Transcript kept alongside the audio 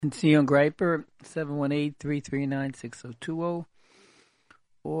Bentzion Greiper, 718-339-6020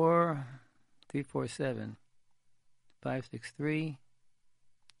 or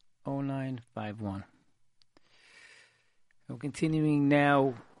 347-563-0951. So continuing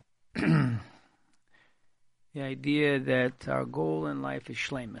now, the idea that our goal in life is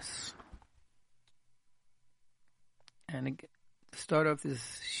shleimus. And to start off,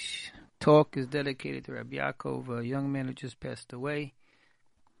 this talk is dedicated to Rabbi Yaakov, a young man who just passed away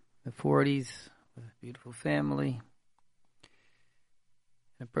in the 40s with a beautiful family.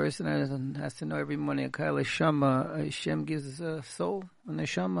 A person has to know every morning, Hashem gives a soul, a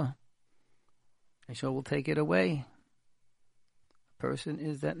neshama. Hashem will take it away. A person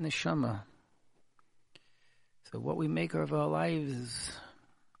is that neshama. So what we make of our lives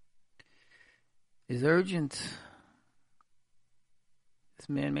is urgent. This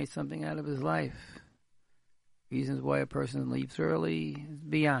man made something out of his life. Reasons why a person leaves early is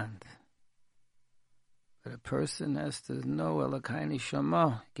beyond. But a person has to know Elokai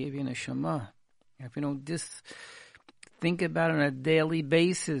Neshama, gave you Neshama. And if we don't think about it on a daily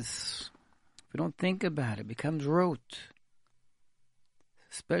basis, if we don't think about it, it becomes JRoot.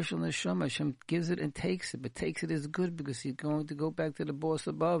 Special Neshama, Hashem gives it and takes it, but takes it as good because he's going to go back to the boss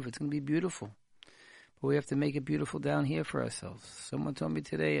above. It's going to be beautiful. But we have to make it beautiful down here for ourselves. Someone told me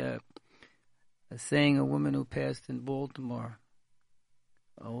today a saying, a woman who passed in Baltimore,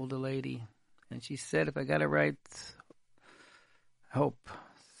 an older lady, and she said, if I got it right, hope.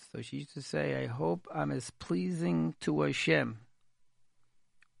 So she used to say, I hope I'm as pleasing to Hashem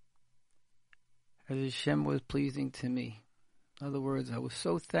as Hashem was pleasing to me. In other words, I was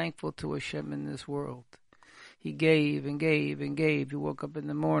so thankful to Hashem in this world. He gave and gave and gave. You woke up in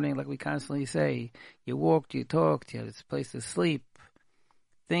the morning, like we constantly say. You walked, you talked, you had this place to sleep,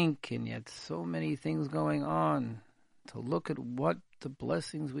 think, and you had so many things going on. To look at what the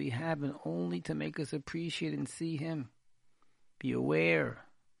blessings we have and only to make us appreciate and see Him. Be aware.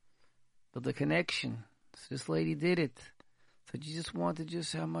 Build a connection. So this lady did it. So you just wanted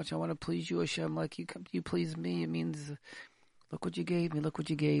how much I want to please you, Hashem, like you please me. It means, look what you gave me, look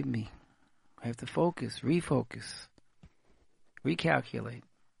what you gave me. I have to focus, refocus, recalculate.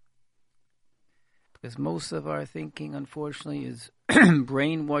 Because most of our thinking, unfortunately, is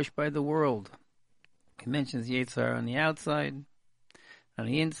brainwashed by the world. He mentions Yitzhar on the outside, on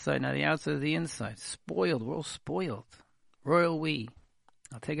the inside, not the outside, the inside. Spoiled, we're all spoiled. Royal we.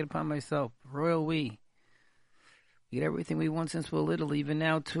 I'll take it upon myself. Royal we. We get everything we want since we're little, even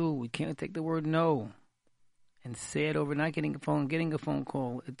now too. We can't take the word no and say it over not getting a phone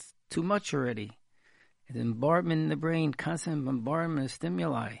call. It's too much already. It's bombardment in the brain, constant bombardment of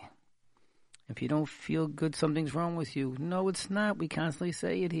stimuli. If you don't feel good, something's wrong with you. No, it's not. We constantly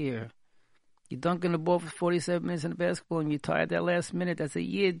say it here. You're dunking the ball for 47 minutes in the basketball and you're tired that last minute. That's a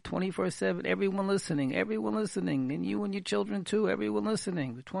yid, 24/7. Everyone listening. And you and your children too. Everyone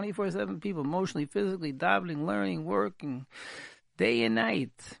listening. 24/7 people, emotionally, physically, davening, learning, working, day and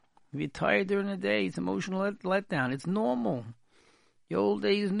night. If you're tired during the day, it's emotional letdown. It's normal. The old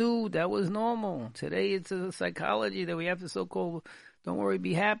days knew that was normal. Today it's a psychology that we have to so-called, don't worry,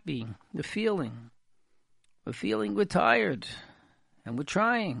 be happy. The feeling. We're feeling we're tired. And we're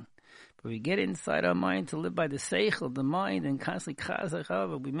trying. But we get inside our mind to live by the seichel, the mind, and constantly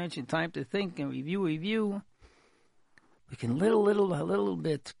chazachava. We mentioned time to think and review. We can little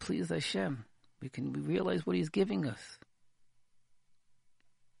bit please Hashem. We realize what He's giving us.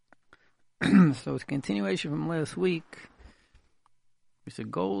 So it's a continuation from last week. We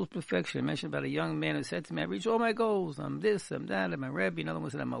said goals, perfection. I mentioned about a young man who said to me, I reached all my goals. I'm this, I'm that, I'm a Rebbe. Another one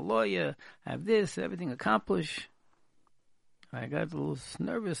said, I'm a lawyer. I have this, everything accomplished. I got a little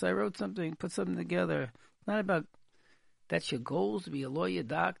nervous. I wrote something, put something together. Not about, that's your goals, to be a lawyer,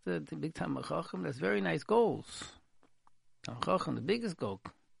 doctor, to big time a chacham. That's very nice goals. A chacham, the biggest goal.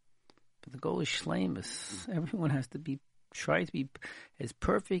 But the goal is shleimus. Everyone has to try to be as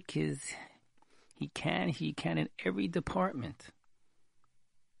perfect as he can in every department.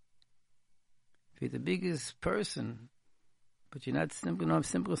 If you're the biggest person, but you're not simple enough,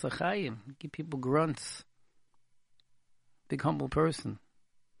 simple as a chayim, give people grunts. Big humble person.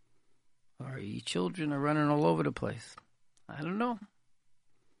 Or your children are running all over the place. I don't know. On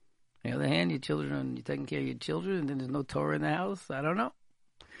the other hand, you're taking care of your children and then there's no Torah in the house. I don't know.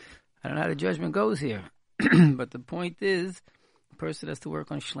 I don't know how the judgment goes here. But the point is, a person has to work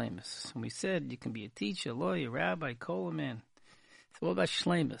on shleimus. And we said you can be a teacher, lawyer, rabbi, kohen man. It's all about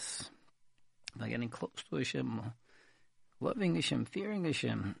shleimus. By getting close to Hashem, loving Hashem, fearing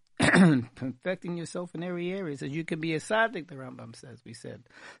Hashem, perfecting yourself in every area. So you can be a tzaddik, the Rambam says, we said.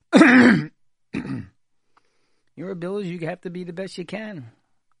 Your abilities, you have to be the best you can.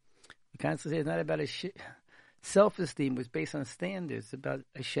 We constantly say it's not about self-esteem, it's based on standards. It's about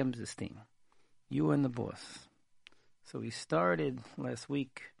Hashem's esteem. You and the boss. So we started last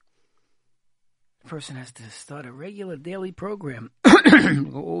week. The person has to start a regular daily program.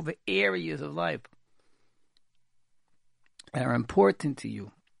 Go over areas of life that are important to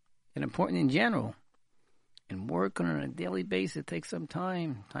you and important in general. And work on it on a daily basis. It takes some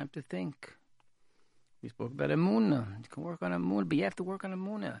time to think. We spoke about Emunah. You can work on Emunah, but you have to work on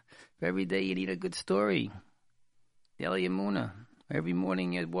Emunah. Every day you need a good story. Daily Emunah. Every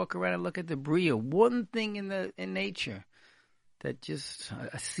morning you walk around and look at the Bria. One thing in nature that just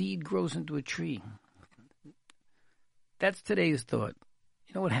a seed grows into a tree. That's today's thought.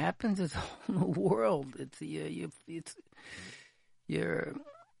 You know what happens? It's a whole new world. You're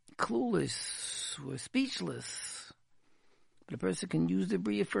clueless or speechless. But a person can use the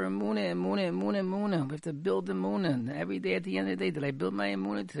Bria for Emunah. We have to build Emunah. And every day at the end of the day, did I build my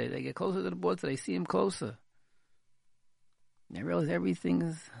Emunah today? Did I get closer to the boss? Did I see him closer? And I realize everything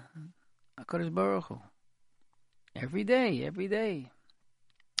is HaKadosh Baruch Hu. Every day.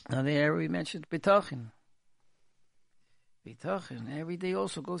 Now there we mentioned Bitachon. Every day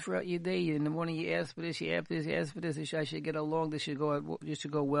also go throughout your day. In the morning you ask for this, you ask for this, you ask for this. I should get along. This should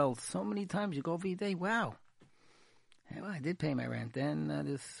go well. So many times you go over your day. Wow. Well, I did pay my rent. Then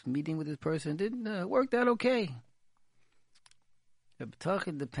this meeting with this person worked out okay. The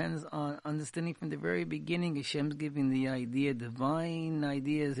Bitachon depends on understanding from the very beginning. Hashem's giving the idea, divine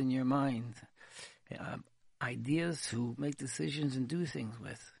ideas in your mind. Ideas to make decisions and do things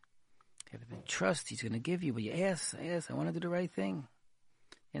with. You have to trust He's going to give you. But you ask, I want to do the right thing.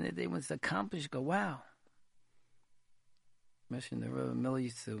 And the day when it's accomplished, go, wow. Mention the Rebbe Miller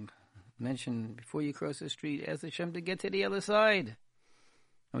used to mention, before you cross the street, ask Hashem to get to the other side.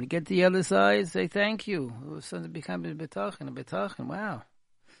 When you get to the other side, say thank you. All of a sudden it becomes a Bitachon. Wow.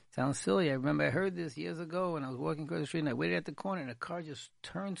 Sounds silly. I remember I heard this years ago when I was walking across the street and I waited at the corner and a car just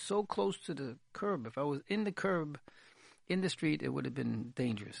turned so close to the curb. If I was in the curb, in the street, it would have been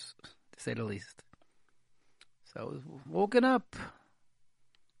dangerous, to say the least. So I was woken up.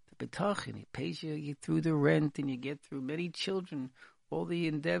 The Bitachon, He pays you through the rent and you get through many children, all the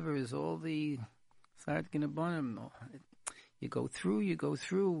endeavors, all the you go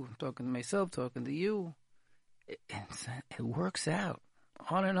through. I'm talking to myself, talking to you. It works out.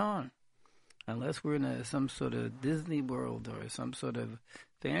 On and on. Unless we're in some sort of Disney world or some sort of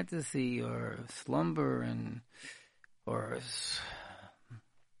fantasy or slumber or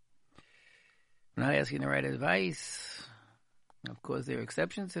I'm not asking the right advice. Of course, there are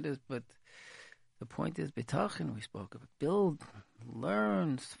exceptions to this, but the point is Bitachon. We spoke of build,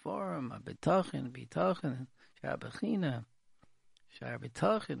 learn, Sforim, Bitachon, Shar Bechina, Shar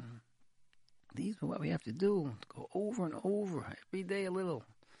Bitachon. These are what we have to do. Go over and over. Every day a little.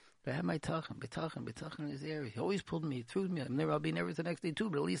 But I have my Bitachon is there. He always pulled me through me. I'll be nervous the next day too,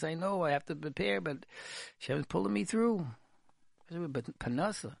 but at least I know I have to prepare. But Hashem's pulling me through. But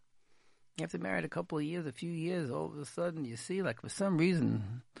Panasa, you have to marry it a couple of years, a few years. All of a sudden you see, like for some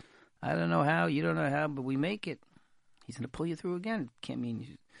reason, I don't know how, you don't know how, but we make it. He's going to pull you through again. Can't mean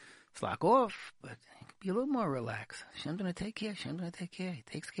you slack off, but you can be a little more relaxed. Hashem's going to take care. He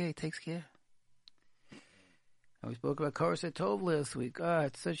takes care. And we spoke about Koros Tov last week.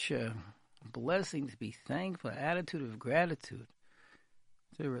 It's such a blessing to be thankful, attitude of gratitude.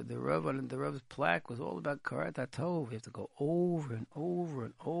 So the Rav's plaque was all about Koros Tov. You have to go over and over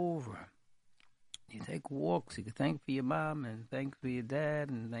and over. You take walks. You can thank for your mom and thank for your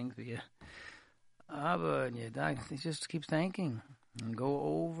dad and thank for your Abba and your dad. You just keep thanking and go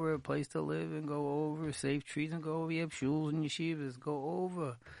over a place to live and go over safe trees and go over. You have shuls and yeshivas. Go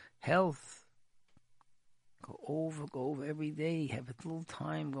over health. Go over every day. Have a little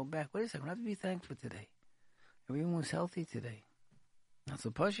time. Go back. Wait a second. I have to be thankful today. Everyone was healthy today. Not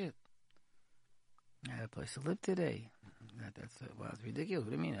so push it. I had a place to live today. It's ridiculous.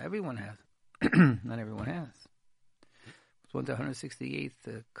 What do you mean? Everyone has. Not everyone has. It's went to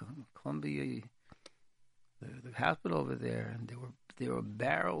 168th Columbia, the hospital over there, and there were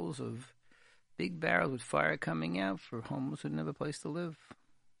big barrels with fire coming out for homeless who didn't have a place to live.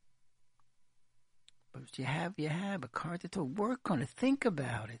 But you have a Koros Tov. Work on it. Think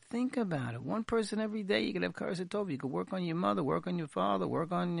about it. One person every day, you can have Koros Tov. You can work on your mother, work on your father,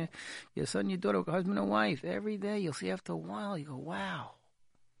 work on your son, your daughter, husband and wife. Every day, you'll see after a while, you go, wow.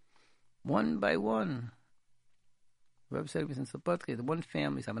 One by one. Reb said in Slobodka, the one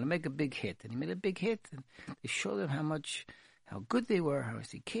family said, I'm going to make a big hit. And he made a big hit. And they showed them how good they were, how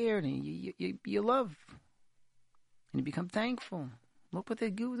much they cared, and you love. And you become thankful. Look what they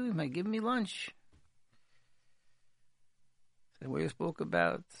do. They might give me lunch. So we spoke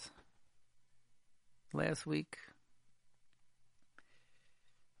about last week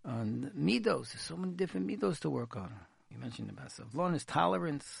on midos. There's so many different midos to work on. You mentioned about savlonis,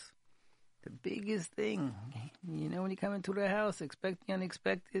 tolerance. The biggest thing, when you come into the house, expect the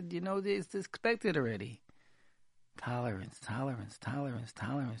unexpected, it's expected already. Tolerance.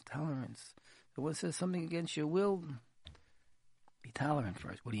 So what says something against your will? Be tolerant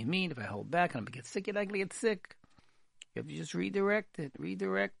first. What do you mean? If I hold back, I'm going to get sick, you're not going to get sick. You have to just redirect it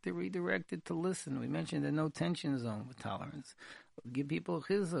to listen. We mentioned the no tension zone with tolerance. Give people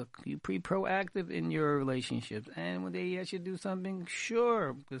chizuk. You be proactive in your relationships. And when they ask you to do something,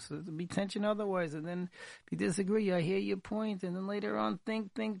 sure, because there'll be tension otherwise. And then if you disagree, I hear your point. And then later on,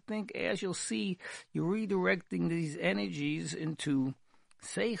 think. As you'll see, you're redirecting these energies into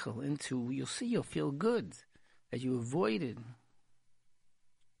seichel, you'll feel good that you avoided.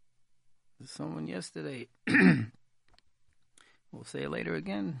 There's someone yesterday, we'll say it later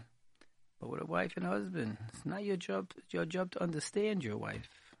again, but with a wife and husband, it's not your job. It's your job to understand your wife,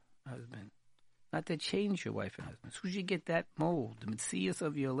 husband, not to change your wife and husband. As soon as you get that mold, the metzias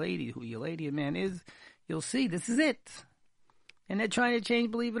of your lady, who your lady and man is, you'll see this is it. And they're trying to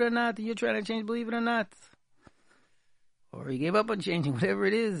change, believe it or not, and you're trying to change, believe it or not. Or you gave up on changing, whatever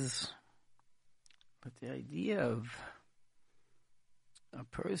it is. But the idea of a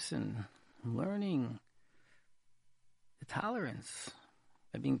person learning the tolerance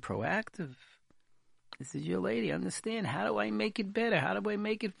by being proactive. This is your lady. Understand, how do I make it better? How do I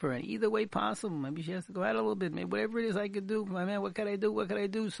make it for her? Either way possible. Maybe she has to go out a little bit. Maybe whatever it is I could do. My man, what can I do? What can I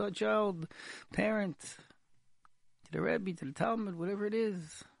do? So child, parent, to the Rebbe, to the Talmud, whatever it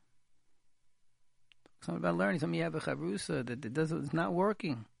is. Something about learning. Some of you have a chavrusa that it's not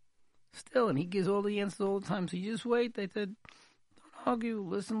working. Still, and he gives all the answers all the time. So you just wait. They said, don't argue.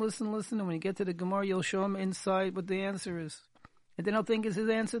 Listen. And when you get to the Gemara, you'll show him inside what the answer is. And then he'll think it's his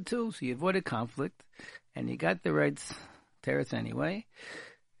answer too. So you avoided conflict. And you got the right teretz anyway.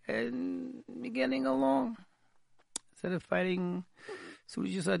 And you're getting along. Instead of fighting, so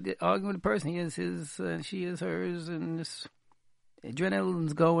you just arguing with the person. He is his, and she is hers. And this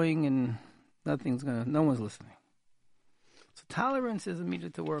adrenaline's going and no one's listening. So tolerance is a meter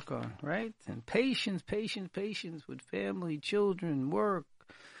to work on, right? And patience with family, children, work,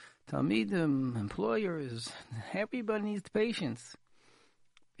 talmidim, employers. Everybody needs patience.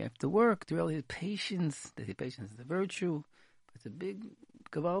 You have to work to realize patience. They say patience is a virtue. It's a big,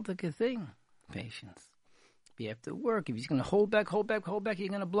 gavaldic thing, patience. You have to work. If you're going to hold back, you're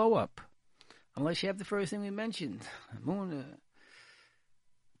going to blow up. Unless you have the first thing we mentioned, Muna,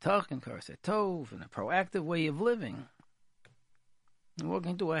 Tach and Karset Tov, and a proactive way of living. You walk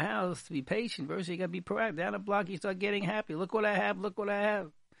into a house to be patient. First, you got to be proactive. Down the block, you start getting happy. Look what I have.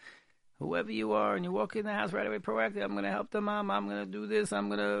 Whoever you are, and you walk in the house right away, proactive. I'm going to help the mom. I'm going to do this. I'm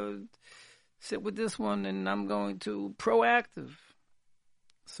going to sit with this one, and I'm going to proactive.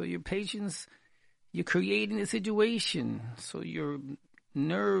 So your patience, you're creating the situation. So your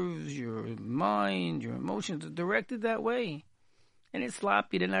nerves, your mind, your emotions are directed that way. And it's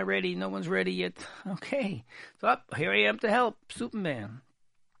sloppy, they're not ready, no one's ready yet. Okay, so here I am to help, Superman.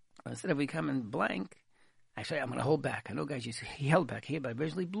 Instead of becoming blank, actually I'm going to hold back. I know guys, he held back here, but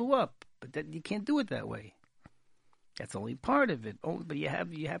eventually blew up. But you can't do it that way. That's only part of it. But you have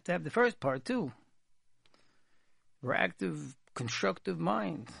to have the first part too. Proactive, constructive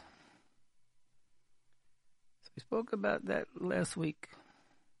mind. So we spoke about that last week.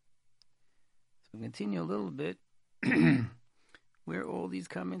 So we continue a little bit. Where all these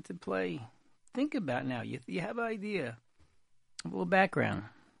come into play. Think about now. You have an idea, a little background.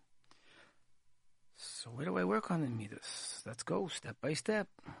 So where do I work on the midas? Let's go step by step.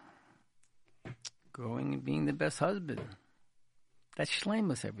 Growing and being the best husband. That's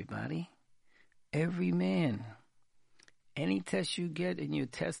shleimus, everybody. Every man. Any test you get and you're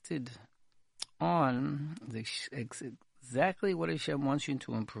tested on is exactly what Hashem wants you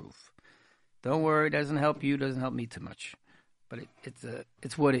to improve. Don't worry, it doesn't help you, doesn't help me too much. But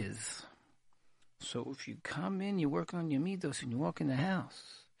it's what is. So if you come in, you work on your midos, and you walk in the house.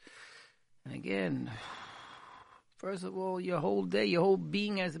 And again, first of all, your whole day, your whole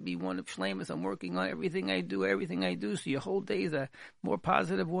being has to be one of shleimus. I'm working on everything I do. So your whole day is a more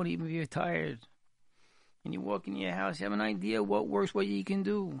positive one, even if you're tired. And you walk in your house, you have an idea what works, what you can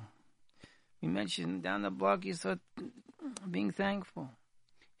do. We mentioned down the block, you start being thankful.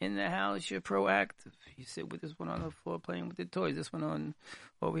 In the house, you're proactive. You sit with this one on the floor playing with the toys, this one on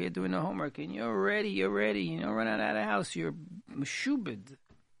over here doing the homework, and you're ready. You don't run out of the house. You're meshubed.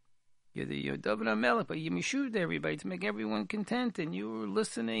 You're David HaMelech, but you're meshubed everybody to make everyone content, and you're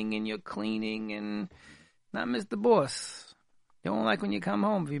listening, and you're cleaning, and not miss the boss. They don't like when you come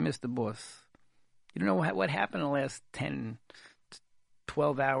home if you miss the boss. You don't know what happened in the last 10,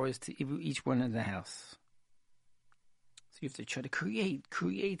 12 hours to each one in the house. So you have to try to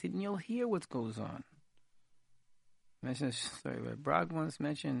create, and you'll hear what goes on. Brog once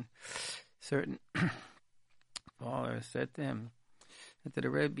mentioned certain father said to him, to the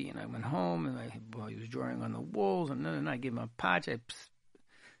Rebbe, and I went home, and he was drawing on the walls, and then I gave him a patch, I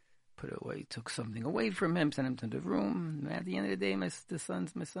put it away, took something away from him, sent him to the room, and at the end of the day, my son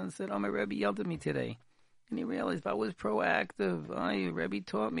said, my Rebbe yelled at me today. And he realized I was proactive. Rebbe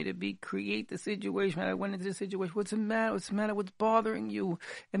taught me to create the situation. I went into the situation. What's the matter? What's bothering you?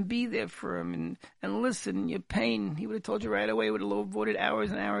 And be there for him and listen. Your pain. He would have told you right away. Would have avoided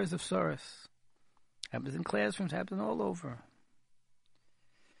hours and hours of sorrows. Happens in classrooms. Happens all over.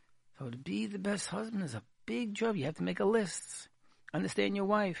 So to be the best husband is a big job. You have to make a list. Understand your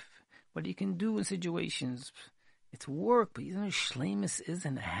wife. What you can do in situations. It's work, but you know what shleimus is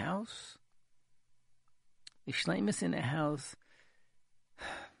in the house? The shleimus in the house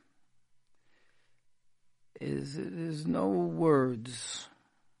there's no words.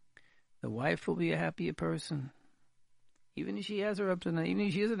 The wife will be a happier person. Even if she has her ups and downs, even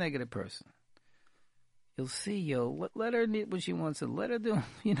if she is a negative person. You'll see, let her knit what she wants to. Let her do,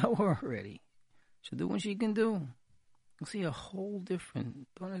 you know her already. She'll do what she can do. You'll see a whole different,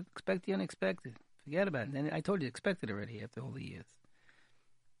 don't expect the unexpected. Forget about it. And I told you, expect it already after all the years.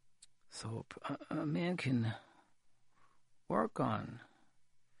 So a man can work on,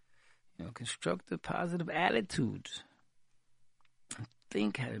 constructive, positive attitudes.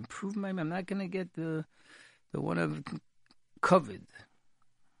 Think how to improve my. I'm not going to get the one I've covered.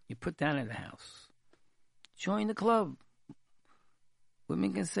 You put down in the house. Join the club.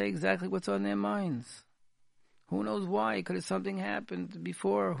 Women can say exactly what's on their minds. Who knows why? Could have something happened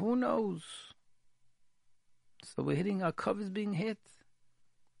before? Who knows? So we're hitting our covers being hit.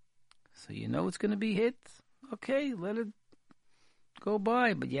 So you know it's going to be hit. Okay, let it go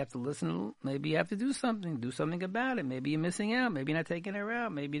by. But you have to listen. Maybe you have to do something. Do something about it. Maybe you're missing out. Maybe you're not taking her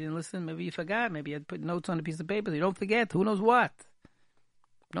out. Maybe you didn't listen. Maybe you forgot. Maybe you had to put notes on a piece of paper so you don't forget. Who knows what?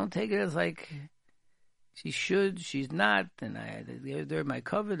 Don't take it as like she should, she's not. And they're my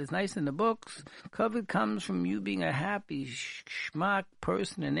covet. It's nice in the books. Covet comes from you being a happy schmuck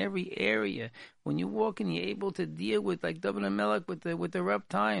person in every area. When you walk in, you're able to deal with, like David and Melech, with the rough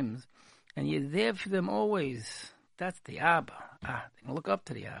times. And you're there for them always. That's the Abba. They can look up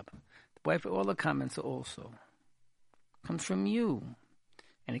to the Abba. The wife, all the comments also. Comes from you.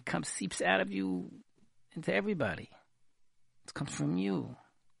 And it seeps out of you into everybody. It comes from you.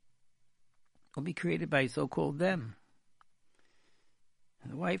 Will be created by so-called them.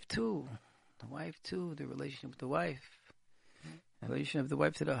 And the wife too. The relationship with the wife. The relationship of the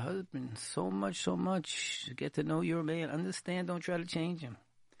wife to the husband. So much. To get to know your man. Understand, don't try to change him.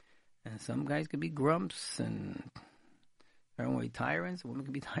 And some guys could be grumps and their own way tyrants. Women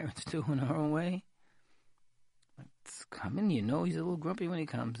can be tyrants too in their own way. Let's come in, he's a little grumpy when he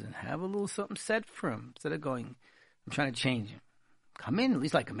comes in. Have a little something set for him. Instead of going, I'm trying to change him. Come in, at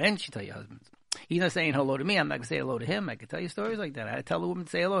least like a man should tell your husband. He's not saying hello to me. I'm not going to say hello to him. I could tell you stories like that. I had to tell the woman to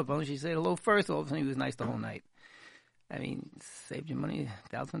say hello. If only she said hello first, all of a sudden he was nice the whole night. I mean, saved your money,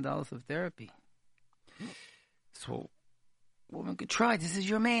 $1,000 of therapy. So, woman could try. This is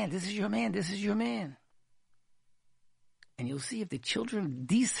your man. And you'll see if the children are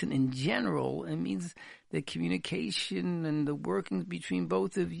decent in general, it means the communication and the workings between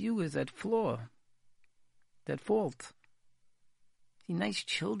both of you is at flaw, that fault. See, nice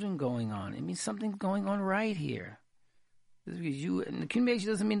children going on. It means something's going on right here. This is because and the communication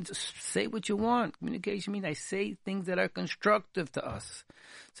doesn't mean to say what you want. Communication means I say things that are constructive to us.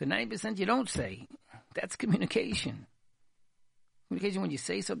 So 90% you don't say. That's communication. Communication when you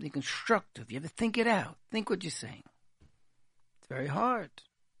say something constructive. You have to think it out. Think what you're saying. It's very hard.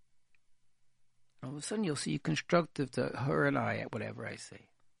 All of a sudden you'll see constructive to her and I at whatever I say.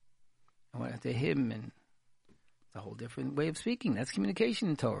 And to him, and it's a whole different way of speaking. That's communication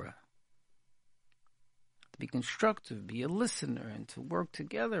in Torah. To be constructive, be a listener, and to work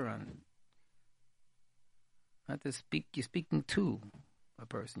together on it. Not to speak, you're speaking to a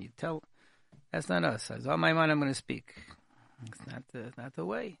person. You tell, that's not us. It's on my mind, I'm going to speak. It's not the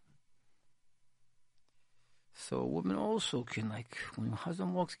way. So a woman also can, like, when her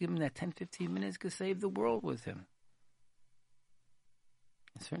husband walks, give him that 10, 15 minutes, could save the world with him.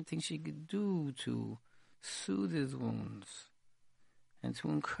 There's certain things she could do to soothe his wounds and to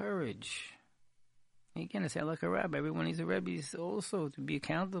encourage. And again, I say like a rabbi. Everyone needs a rabbi also to be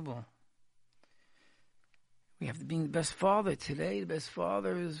accountable. We have to be the best father today. The best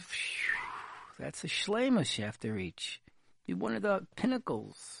father is, that's a shleimus you have to reach. Be one of the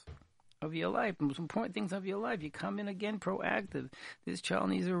pinnacles of your life, the most important things of your life. You come in again proactive. This child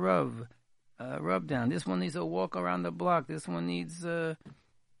needs a rub down. This one needs a walk around the block. This one needs a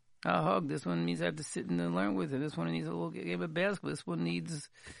hug. This one needs to have to sit and learn with it. This one needs a little game of basketball. This one needs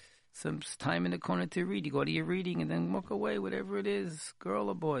some time in the corner to read. You go to your reading and then walk away, whatever it is, girl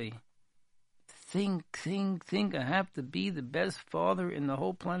or boy. Think. I have to be the best father in the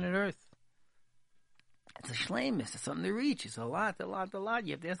whole planet Earth. It's a shleimus. It's something to reach. It's a lot.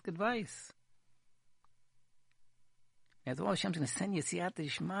 You have to ask advice. As all Hashem's going to send you siyata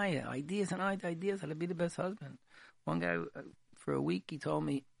shmaya, ideas and ideas how to be the best husband. One guy, for a week, he told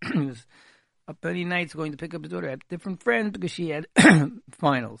me he was up many nights going to pick up his daughter. I had different friends because she had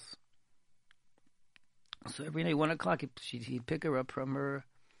finals. So every night, 1 o'clock, he'd pick her up from her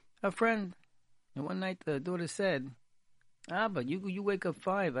friend. And one night, the daughter said, but you wake up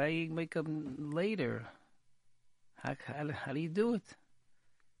 5. I wake up later. How do you do it?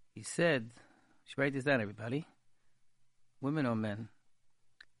 He said, you should write this down, everybody. Women or men,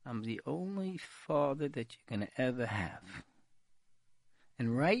 I'm the only father that you're going to ever have.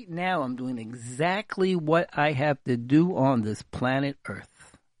 And right now, I'm doing exactly what I have to do on this planet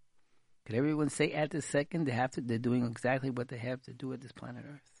Earth. Could everyone say at this second they're doing exactly what they have to do at this planet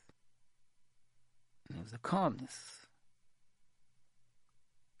Earth? And there's a calmness.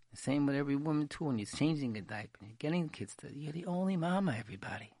 The same with every woman too. When you're changing a diaper, and you're getting kids to, you're the only mama,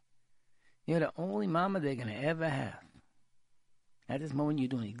 everybody. You're the only mama they're going to ever have. At this moment, you're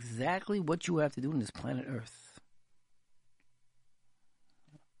doing exactly what you have to do on this planet Earth.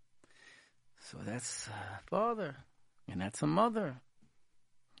 So that's a father, and that's a mother.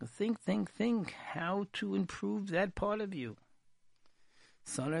 So think how to improve that part of you.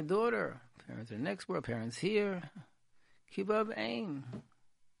 Son or daughter, parents are next world, parents here. Keep up aim.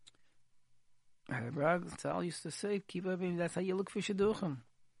 Sal used to say, keep up aim, that's how you look for shidduchim.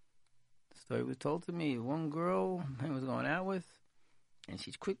 The story was told to me, one girl I was going out with, and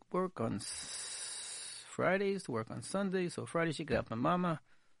she'd quit work on Fridays to work on Sundays, so Friday she could help my mama.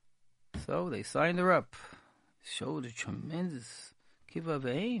 So they signed her up. Showed a tremendous kibbutz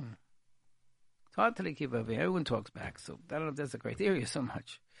aim. It's hard to keep up. Everyone talks back, so I don't know if that's the criteria so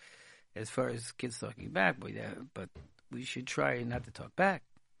much as far as kids talking back, but we should try not to talk back.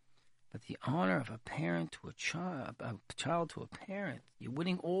 But the honor of a parent to a child to a parent, you're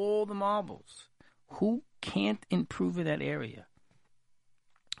winning all the marbles. Who can't improve in that area?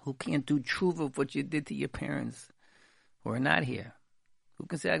 Who can't do tshuva of what you did to your parents who are not here? Who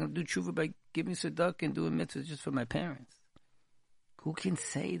can say, I can do tshuva by giving tzedakah and doing mitzvahs just for my parents? Who can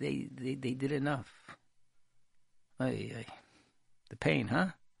say they did enough? The pain,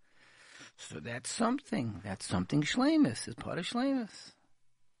 huh? So that's something. That's something shleimus. It's part of shleimus.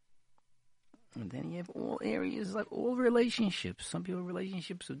 And then you have all areas, like all relationships. Some people have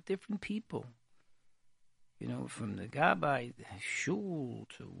relationships with different people. You know, from the gabbai, shul,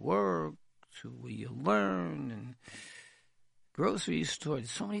 to work, to where you learn, and grocery store.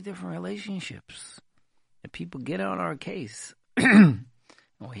 There's so many different relationships. And people get on our case. And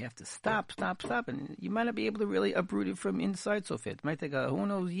we have to stop. And you might not be able to really uproot it from inside so fast. It might take, who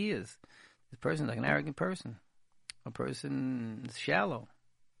knows, years. This person's like an arrogant person. A person is shallow.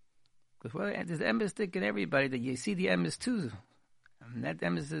 Because there's the emes stick in everybody that you see the emes too. And that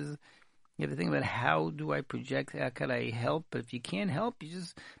emes is, you have to think about how do I project, how can I help? But if you can't help,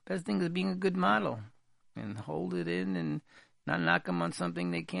 best thing is being a good model. And hold it in and not knock them on something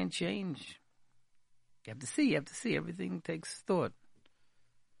they can't change. You have to see. Everything takes thought.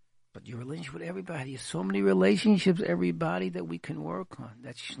 But your relationship with everybody, there's so many relationships, everybody, that we can work on.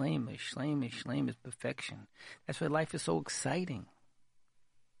 That's shleimus. Shleimus is perfection. That's why life is so exciting.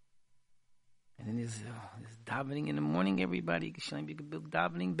 And then there's davening in the morning, everybody. You can build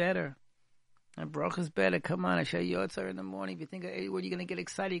davening better. And brachas better. Come on, Hashem Yotzar in the morning. If you think, hey, when are you going to get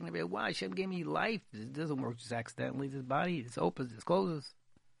excited? You're going to be like, wow, Hashem gave me life. It doesn't work just accidentally. This body, it opens, it closes.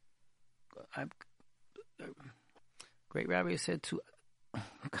 Great rabbi said to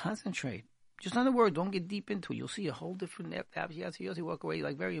concentrate. Just on the word, don't get deep into it. You'll see a whole different you walk away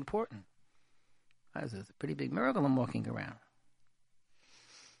like very important. That's a pretty big miracle I'm walking around.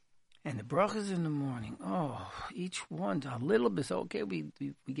 And the brachas in the morning, each one a little bit. So okay, we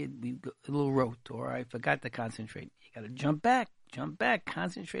get a little rote, or I forgot to concentrate. You got to jump back,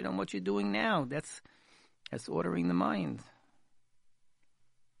 concentrate on what you're doing now. That's ordering the mind.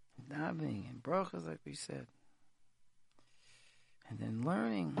 Davening and brachas, like we said. And then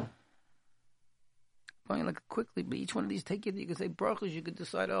learning. Going like quickly, but each one of these you can say brachas, you could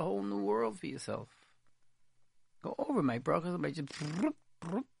decide a whole new world for yourself. Go over my brachas by just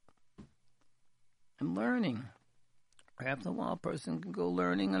and learning. After a while, a person can go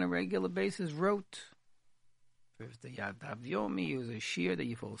learning on a regular basis, JRoot. If the Yad Yomi is a shear that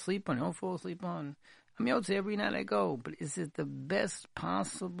you fall asleep on, you don't fall asleep on. I mean, I would say every night I go, but is it the best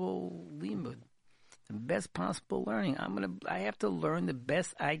possible limud? The best possible learning? I have to learn the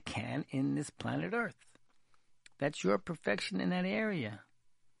best I can in this planet Earth. That's your perfection in that area.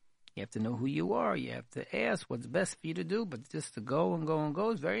 You have to know who you are. You have to ask what's best for you to do, but just to go and go and go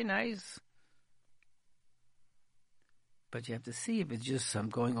is very nice. But you have to see if it's just I'm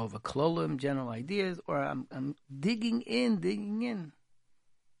going over klolim, general ideas, or I'm digging in.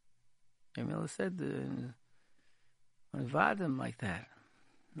 Emil said vadim like that.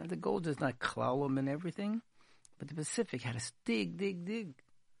 Now the goal is not klolim and everything, but the Pacific had to dig.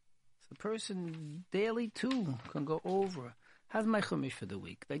 So the person daily too can go over. How's my chumash for the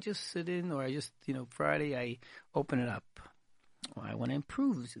week? I just sit in, or I just Friday I open it up. Or I want to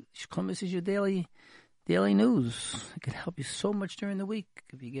improve. Chumash is your daily news. It can help you so much during the week.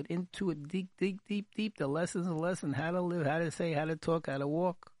 If you get into it deep, the lesson's a lesson, how to live, how to say, how to talk, how to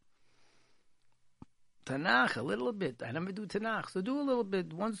walk. Tanakh, a little bit. I never do Tanakh, so do a little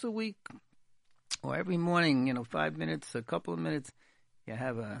bit once a week or every morning, 5 minutes, a couple of minutes. You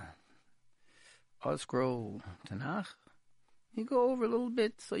have a scroll Tanakh. You go over a little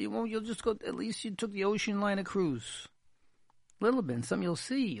bit, so you'll just go, at least you took the ocean liner cruise. A little bit, and some you'll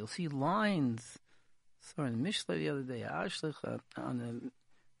see lines. Saw in the Mishnah the other day, on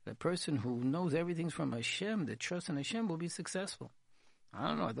the person who knows everything's from Hashem, the trust in Hashem will be successful. I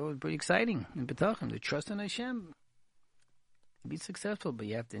don't know, I thought it was pretty exciting in B'tachim, the trust in Hashem. Be successful, but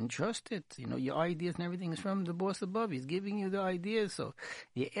you have to entrust it. Your ideas and everything is from the boss above. He's giving you the ideas, so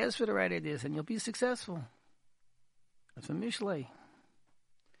you ask for the right ideas and you'll be successful. That's a Mishlei.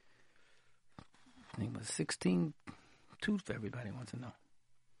 I think it was 16 tooth, everybody wants to know.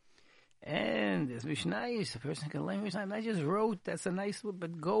 And there's Mishnayos, the person can learn Mishnayos. I just wrote, that's a nice one,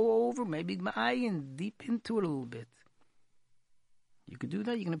 but go over, maybe ma'ayin, deep into it a little bit. You could do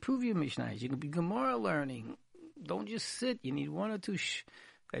that, you can improve your Mishnayos. You can be Gemara learning. Don't just sit, you need one or two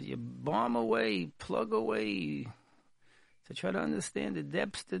that you bomb away, plug away, to try to understand the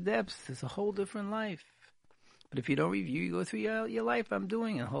depths. It's a whole different life. But if you don't review, you go through your life. I'm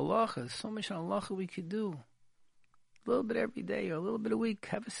doing it. Halacha, so much halacha we could do. A little bit every day or a little bit a week.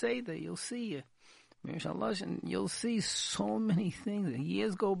 Have a seder. You'll see it. And you'll see so many things. And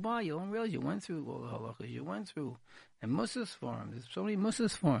years go by. You don't realize you went through all the halachas you went through. And Musas form. There's so many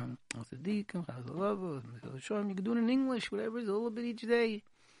Musas form. You can do it in English, whatever it is, a little bit each day.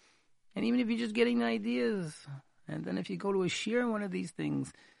 And even if you're just getting ideas. And then if you go to a shir in one of these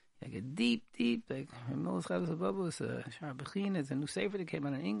things, like a deep, like Milas Chavos Ababu, it's a Sharbachin, it's a new sefer that came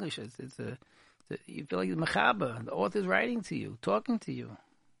out in English. You feel like it's Mechaba. The author's writing to you, talking to you.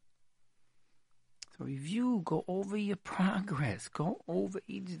 So review, go over your progress. Go over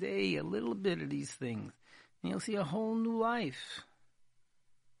each day a little bit of these things. And you'll see a whole new life.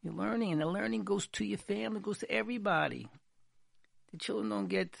 You're learning, and the learning goes to your family, goes to everybody. The children don't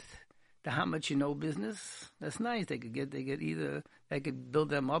get the how much you know business. That's nice. They could build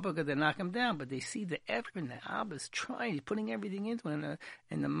them up or they knock them down, but they see the effort and the Abba's trying, he's putting everything into it.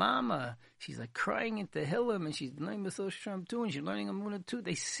 And the mama, she's like crying into Hillam, and she's learning Masos Shram too, and she's learning Amunah too.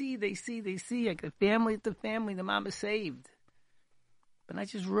 They see, like the family, the mama saved. But I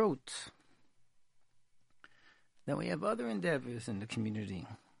just wrote. Then we have other endeavors in the community.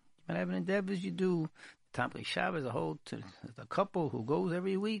 You might have endeavors you do. Tamri Shabbos, a couple who goes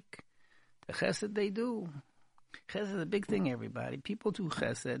every week. The chesed they do. Chesed is a big thing, everybody. People do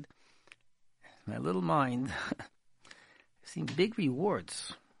chesed. My little mind, I've seen big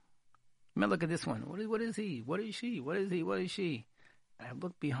rewards. You might look at this one. What is he? What is she? What is he? What is she? And I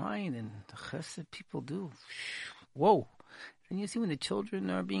look behind, and the chesed people do. Whoa. And you see when the children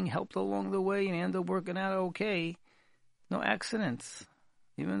are being helped along the way and end up working out okay, no accidents.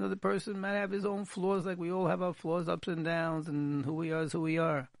 Even though the person might have his own flaws, like we all have our flaws, ups and downs, and who we are is who we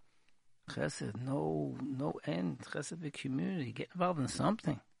are. Chesed, no end. Chesed, big community. Get involved in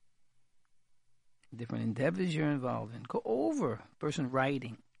something. Different endeavors you're involved in. Go over. Person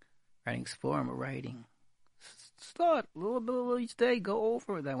writing form or writing. Start a little bit each day. Go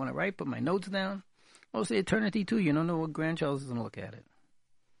over it. I want to write, put my notes down. Also, eternity too. You don't know what grandchild is going to look at it.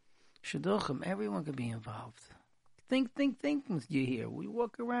 Shidduchim, everyone can be involved. Think. You hear? We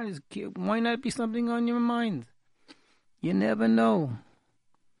walk around. Why not be something on your mind? You never know.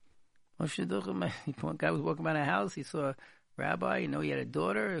 One guy was walking by a house. He saw a rabbi. He had a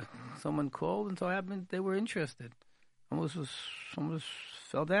daughter. Someone called, and so it happened they were interested. Almost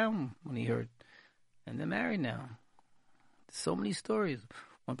fell down when he heard. And they're married now. So many stories.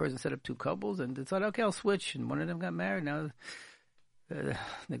 One person set up 2 couples and decided, okay, I'll switch. And one of them got married. Now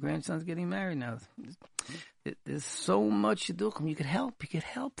the grandson's getting married now. There's so much to do. You could help. You could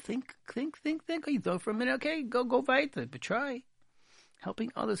help. Think. You thought for a minute, okay, go weiter, but try.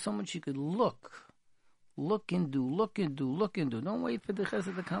 Helping others so much you could look and do. Don't wait for the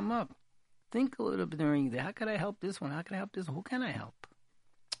chesed to come up. Think a little bit during the day. How can I help this one? How can I help this one? Who can I help?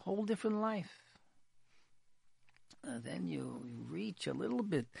 Whole different life. Then you reach a little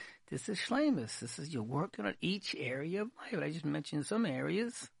bit. This is shleimus. This is you're working on each area of life. I just mentioned some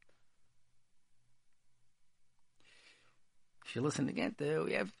areas. If you listen again,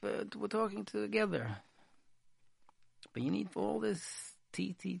 we're talking together. But you need for all this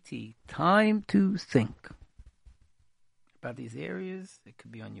time to think about these areas. It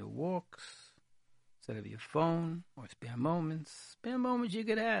could be on your walks, instead of your phone, or spare moments. Spare moments you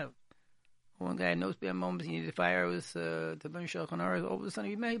could have. One guy had no spare moments. He needed 5 hours to burn Shulchan Aruch. All of a sudden,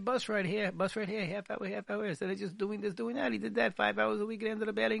 he made bus right here, half hour. Instead of just doing this, doing that, he did that 5 hours a week. It ended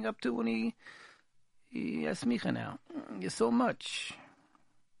up adding up to when he has smicha now. There's so much.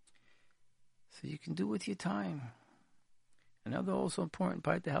 So you can do with your time. Another also important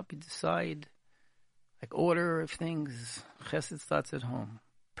part to help you decide, like order of things. Chesed starts at home.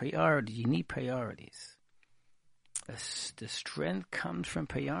 Priority. You need priorities. The strength comes from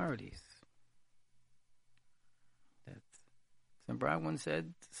priorities. Some bride once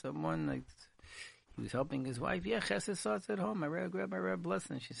said to someone, like, he was helping his wife, chesed starts at home. I grabbed my red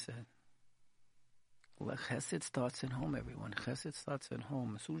blessing, she said. Well, chesed starts at home, everyone. Chesed starts at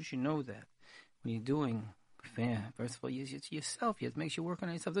home. As soon as you know that, when you're doing, first of all, it's yourself. You have to make sure you work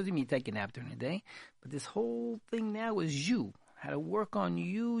on yourself. Doesn't mean you take a nap during the day. But this whole thing now is you. How to work on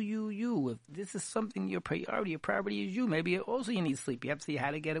you. If this is something your priority is you. Maybe also you need sleep. You have to see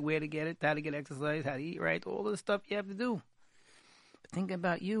how to get it, where to get it, how to get exercise, how to eat right, all the stuff you have to do. Think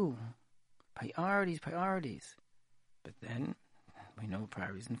about you. Priorities. But then, we know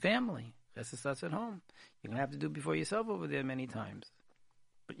priorities in family. That's the stuff at home. You're going to have to do it before yourself over there many times.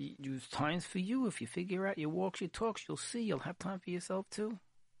 But you use times for you. If you figure out your walks, your talks, you'll see. You'll have time for yourself too.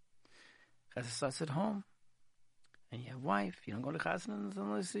 That's the stuff at home. And your wife, you don't go to chasanas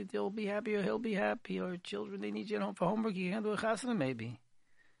unless they'll be happy or he'll be happy. Or children, they need you at home for homework. You can't do a chasana maybe.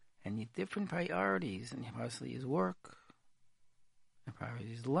 And your different priorities. And your priority is work. The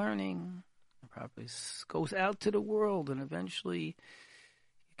priority is learning. The priority goes out to the world, and eventually you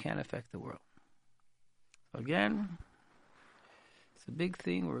can't affect the world. So again, it's a big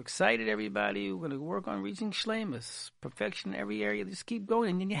thing. We're excited, everybody. We're going to work on reaching shleimus, perfection in every area. Just keep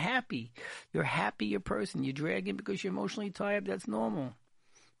going, and then you're happy. You're a happier person. You're dragging because you're emotionally tired. That's normal.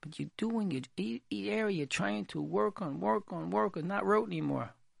 But you're doing it. Each area you're trying to work on, and not rote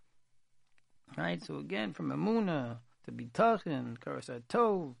anymore. Right? So again, from Emunah to bitachon, karasat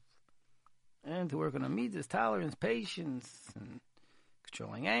tov, and to work on midas, tolerance, patience, and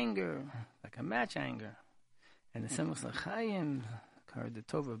controlling anger, like a match anger, and the simchas l'chaim, the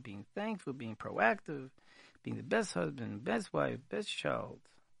tov of being thankful, being proactive, being the best husband, best wife, best child,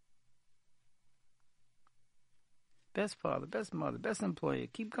 best father, best mother, best employee.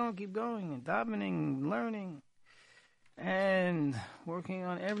 Keep going, and davening, learning, and working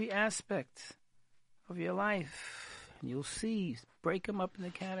on every aspect of your life. And you'll see, break them up in the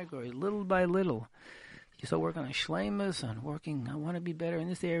category, little by little. You start working on shleimus, I want to be better in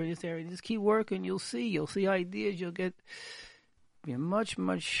this area. Just keep working, you'll see ideas, you'll be a much,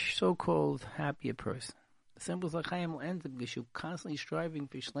 much so-called happier person. The simplest l'chaim will end up because you're constantly striving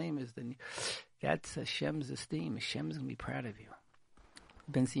for shleimus, then that's Hashem's esteem. Hashem's going to be proud of you.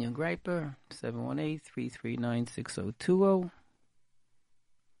 Bentzion Greiper, 718-339-6020,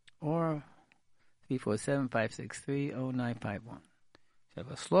 or 347-563-0951. Have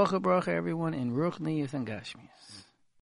a slocha bracha, everyone, in Ruchnius and Gashmius.